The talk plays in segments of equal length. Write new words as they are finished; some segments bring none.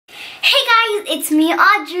Hey guys, it's me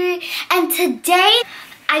Audrey, and today,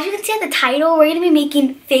 as you can see at the title, we're going to be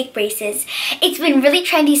making fake braces. It's been really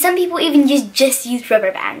trendy. Some people even just use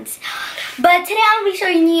rubber bands. But today I'm going to be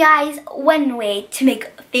showing you guys one way to make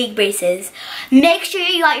fake braces. Make sure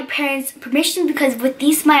you got your parents' permission, because with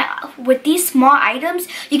these small items,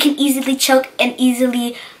 you can easily choke and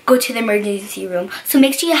easily go to the emergency room. So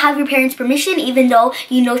make sure you have your parents' permission. Even though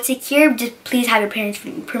you know it's secure, just please have your parents'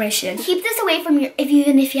 permission. Keep this away from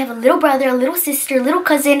even if you have a little brother, a little sister, a little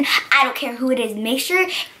cousin, I don't care who it is. Make sure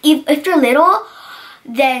if they're little,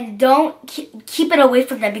 then don't keep it away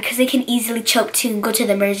from them, because they can easily choke too and go to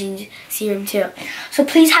the emergency room too. So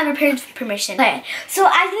please have your parents' permission. Okay, so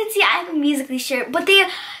as you can see, I have a Musical.ly shirt, but they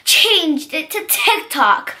changed it to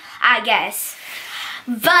Tik-Tok, I guess.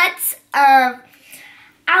 But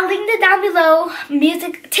I'll link it down below.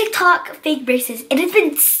 Tik-Tok fake braces. It has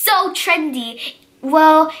been so trendy.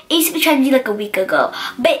 Well, it used to be trendy like a week ago,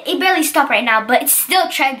 but it barely stopped right now, but it's still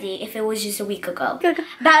trendy if it was just a week ago.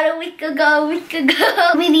 About a week ago.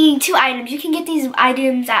 We need 2 items. You can get these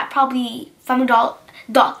items at probably from the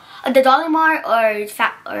Dollar Mart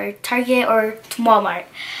or Target or Walmart.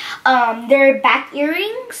 They're back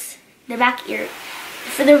earrings. They're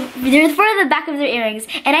for the back of their earrings.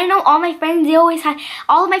 And I know all my friends,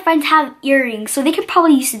 all of my friends have earrings, so they can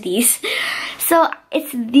probably use these. So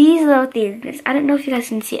it's these little things. I don't know if you guys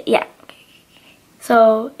can see it. Yeah.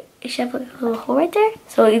 So it should have a little hole right there.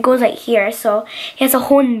 So it goes like here. So it has a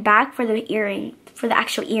hole in the back for the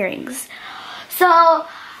actual earrings. So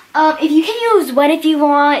if you can use one if you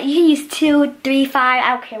want, you can use 2, 3, 5. I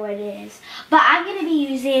don't care what it is. But I'm gonna be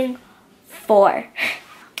using 4.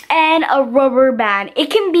 And a rubber band. It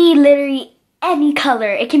can be literally any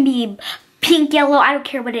color. It can be pink, yellow, I don't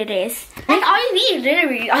care what it is. That's all you need,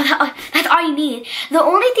 literally. That's all you need. The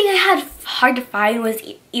only thing I had hard to find was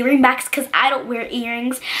earring backs, because I don't wear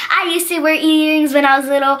earrings. I used to wear earrings when I was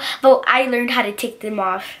little, but I learned how to take them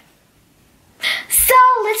off. So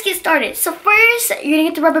let's get started. So first, you're gonna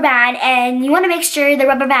get the rubber band, and you wanna make sure the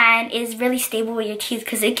rubber band is really stable with your teeth,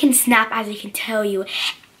 because it can snap, as I can tell you.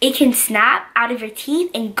 It can snap out of your teeth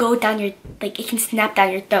and go down your, it can snap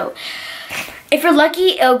down your throat. If you're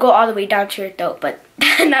lucky, it'll go all the way down to your throat, but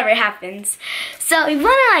that never happens. So you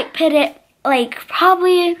wanna put it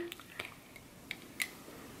probably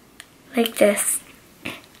like this.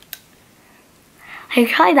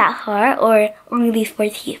 Probably that far, or only these 4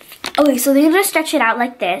 teeth. Okay, so you're gonna stretch it out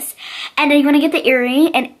like this, and then you're gonna get the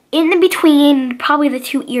earring, and in between probably the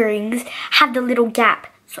 2 earrings have the little gap.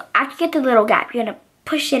 So after you get the little gap, you're gonna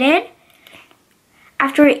push it in.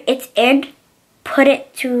 After it's in, put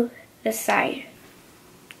it to the side.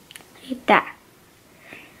 Like that.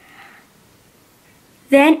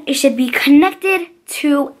 Then it should be connected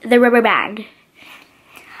to the rubber band.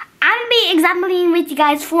 I'm gonna be examining with you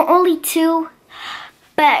guys for only 2,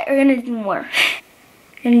 but we're gonna do more.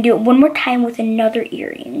 We're gonna do it one more time with another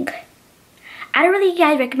earring. I don't really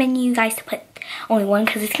recommend you guys to put only one,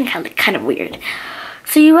 because it's kind of weird.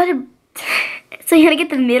 So you're gonna get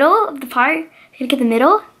the middle of the part. You're gonna get the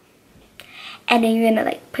middle, and then you're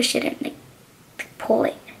gonna push it in, pull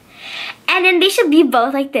it, and then they should be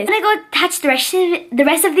both like this. I'm gonna go attach the rest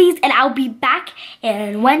of these, and I'll be back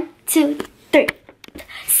in 1, 2, 3.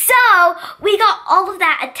 So we got all of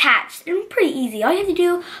that attached, and pretty easy. All you have to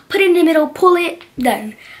do, put it in the middle, pull it,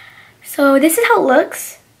 done. So this is how it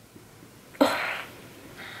looks. Oh,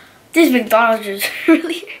 this McDonald's is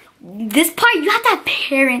really. This part, you have to have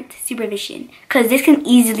parent supervision, because this can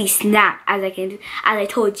easily snap, as I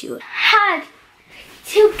told you. Had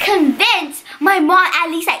to convince my mom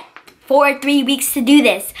at least 4 or 3 weeks to do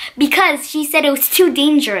this, because she said it was too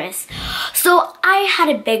dangerous. So I had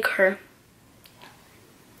to beg her.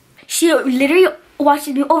 She literally watched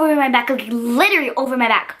me over my back, literally over my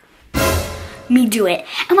back. Me do it.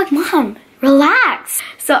 I'm like, Mom, relax.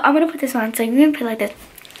 So I'm gonna put this on. So you're gonna put it like this.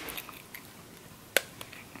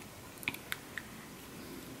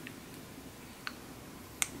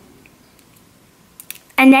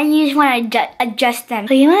 And then you just want to adjust them.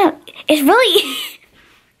 So it's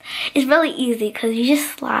really easy, because you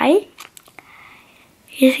just slide.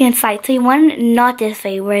 You're just gonna slide. So you want it not this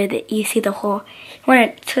way where you see the hole. You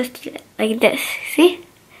want to twist it like this. See?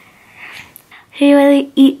 So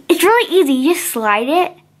it's really easy. You just slide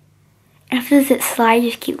it. And after it slides,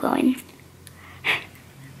 just keep going.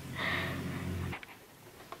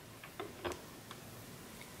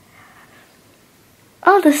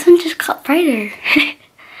 Oh, the sun just got brighter.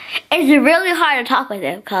 It's really hard to talk with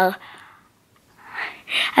him, because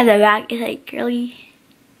at the back it's really.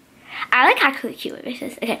 I like how cute it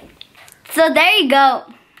is. Okay, so there you go.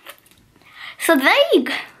 So there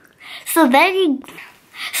you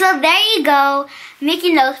So there you go,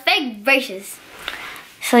 making those fake braces.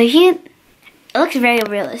 So here, it looks very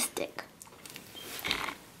realistic.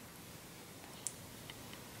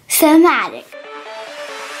 Cinematic.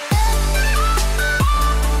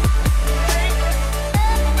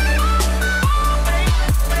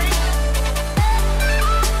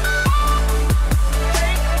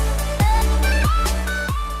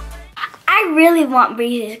 I really want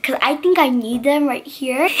braces because I think I need them right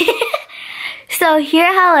here. So here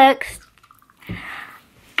how it looks.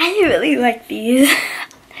 I really like these.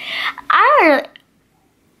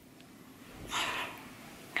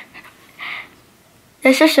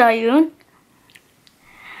 Just to show you.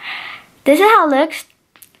 This is how it looks.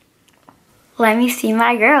 Let me see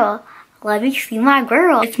my girl. Let me see my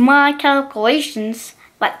girl. It's my calculations,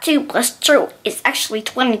 but 2 plus 2 is actually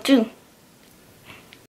 22.